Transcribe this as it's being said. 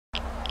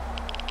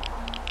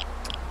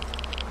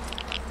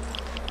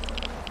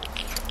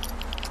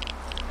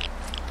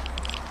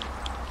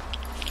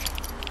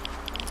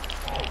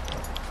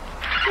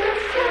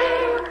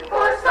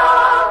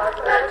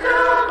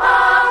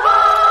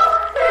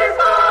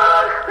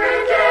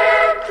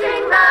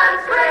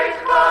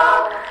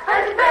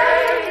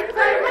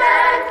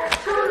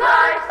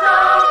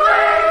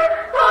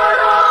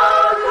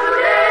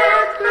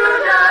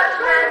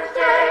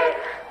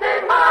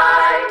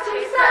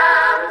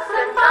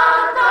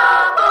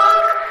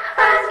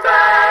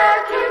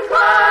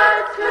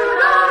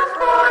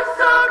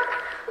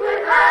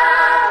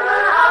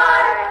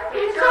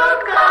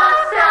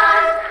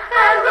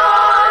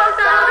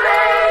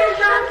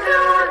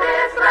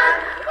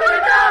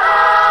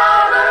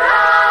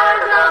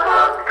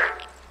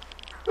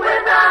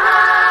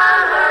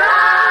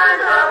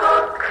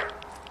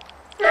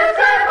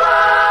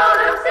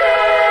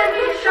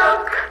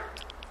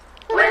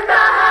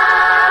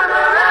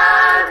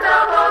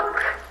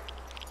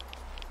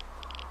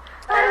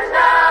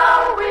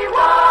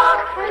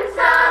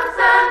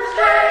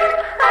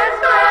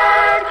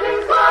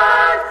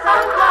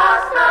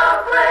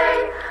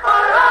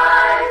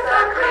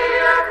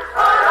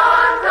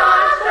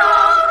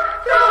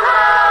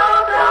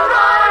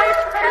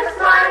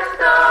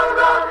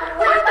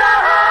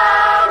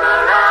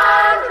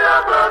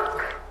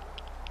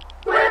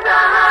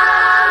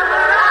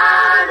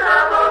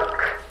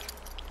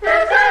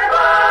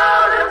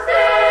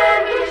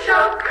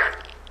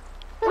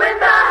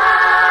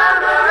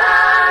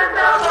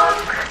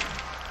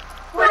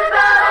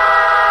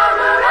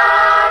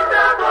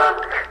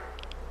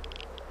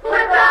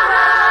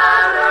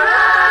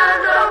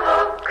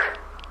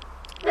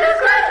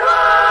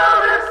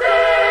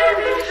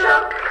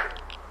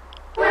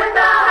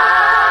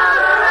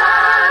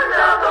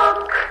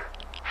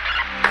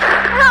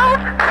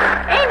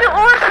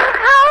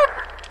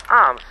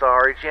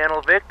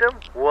gentle victim.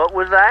 What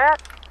was that?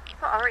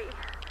 Sorry.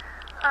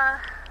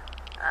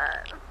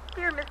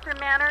 Dear Mr.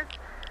 Manners,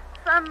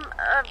 some,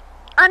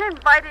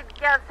 uninvited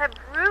guests have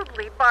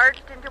rudely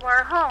barged into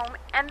our home,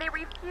 and they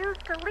refuse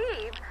to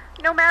leave,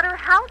 no matter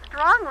how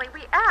strongly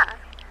we ask.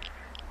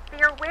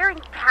 They are wearing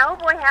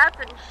cowboy hats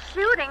and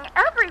shooting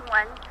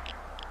everyone.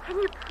 Can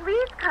you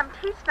please come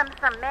teach them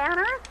some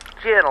manners?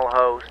 Gentle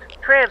host,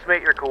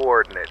 transmit your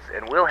coordinates,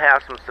 and we'll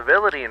have some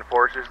civility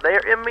enforcers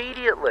there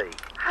immediately.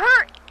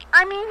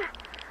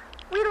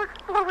 We look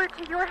forward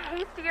to your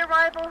hasty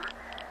arrival.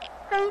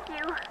 Thank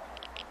you.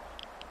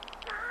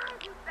 Die,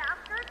 you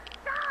bastards,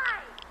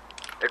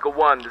 die! Echo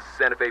 1, this is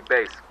Santa Fe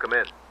Base. Come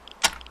in.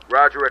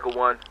 Roger, Echo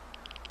 1.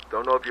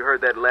 Don't know if you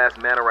heard that last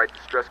Mannerite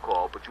distress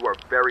call, but you are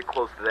very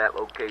close to that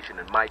location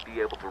and might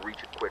be able to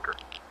reach it quicker.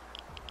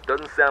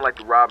 Doesn't sound like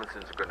the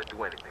Robinsons are going to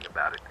do anything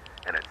about it,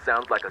 and it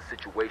sounds like a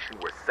situation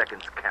where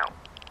seconds count.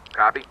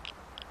 Copy?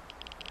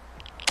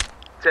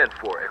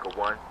 10-4, Echo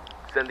 1.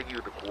 Sending you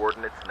the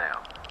coordinates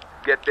now.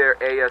 Get there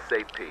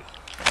ASAP.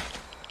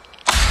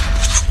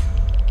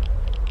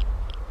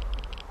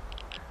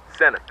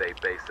 Santa Fe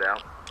Base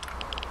out.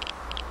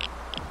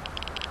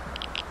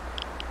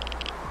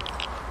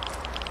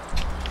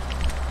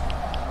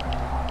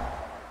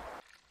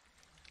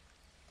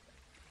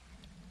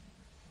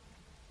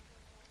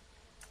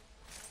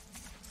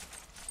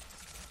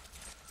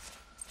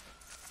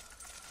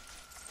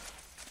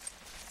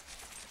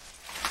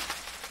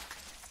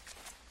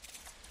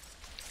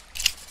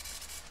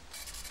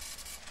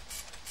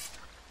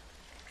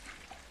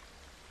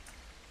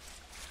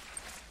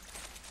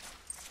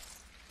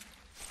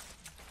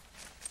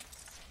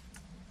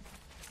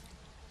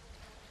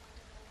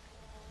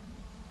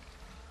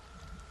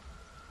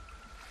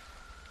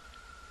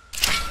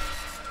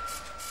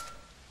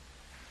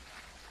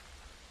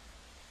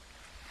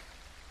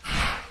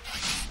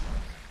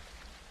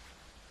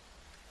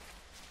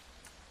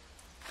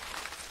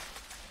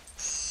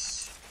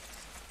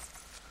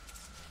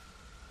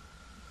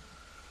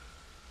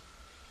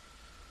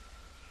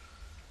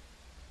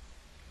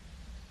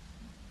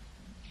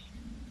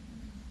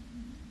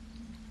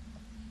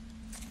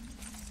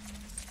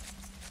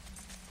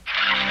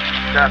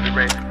 Copy,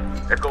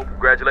 Ranger. Echo,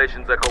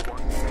 congratulations, Echo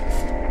 1.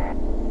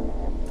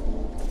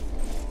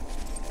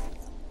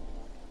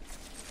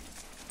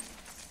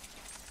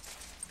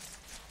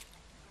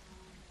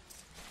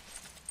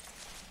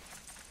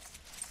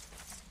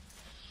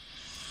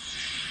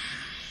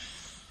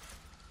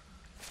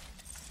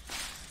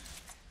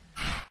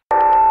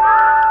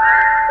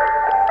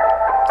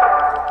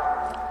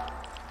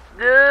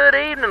 Good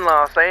evening,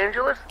 Los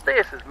Angeles.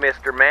 This is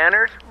Mr.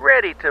 Manners,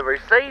 ready to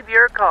receive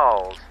your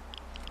calls.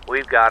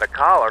 We've got a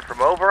caller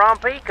from over on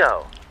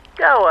Pico.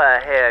 Go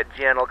ahead,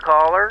 gentle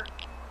caller.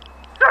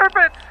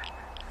 Serpents!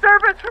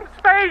 Serpents from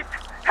space!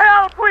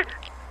 Help!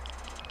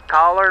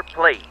 Caller,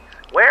 please,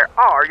 where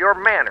are your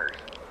manners?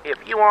 If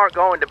you aren't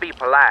going to be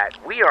polite,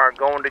 we aren't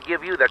going to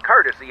give you the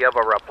courtesy of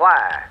a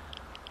reply.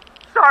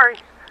 Sorry.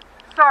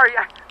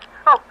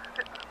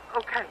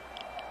 Okay.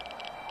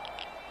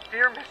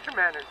 Dear Mr.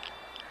 Manners,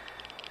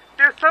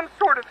 there's some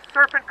sort of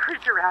serpent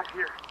creature out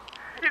here.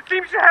 It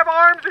seems to have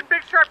arms and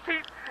big sharp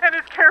teeth and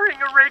is carrying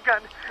a ray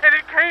gun. And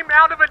it came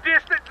out of a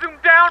dish that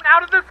zoomed down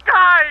out of the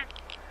sky.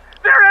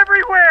 They're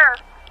everywhere.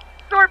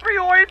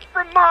 Scorpioids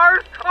from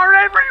Mars are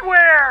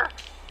everywhere.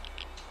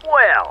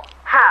 Well,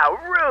 how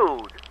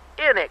rude.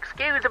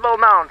 Inexcusable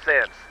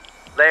nonsense.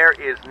 There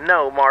is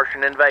no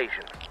Martian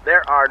invasion.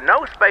 There are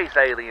no space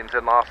aliens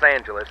in Los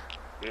Angeles.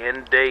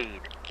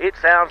 Indeed. It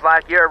sounds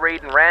like you're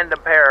reading random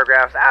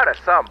paragraphs out of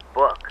some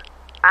book.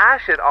 I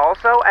should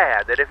also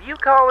add that if you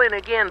call in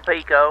again,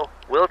 Pico,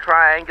 we'll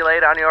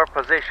triangulate on your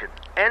position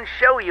and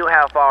show you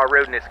how far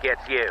rudeness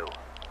gets you.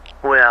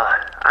 Well,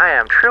 I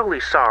am truly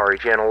sorry,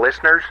 gentle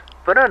listeners,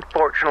 but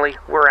unfortunately,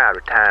 we're out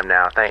of time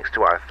now thanks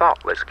to our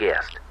thoughtless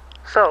guest.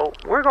 So,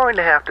 we're going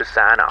to have to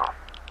sign off.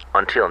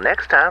 Until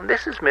next time,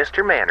 this is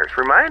Mr. Manners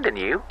reminding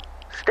you,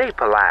 stay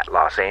polite,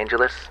 Los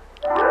Angeles.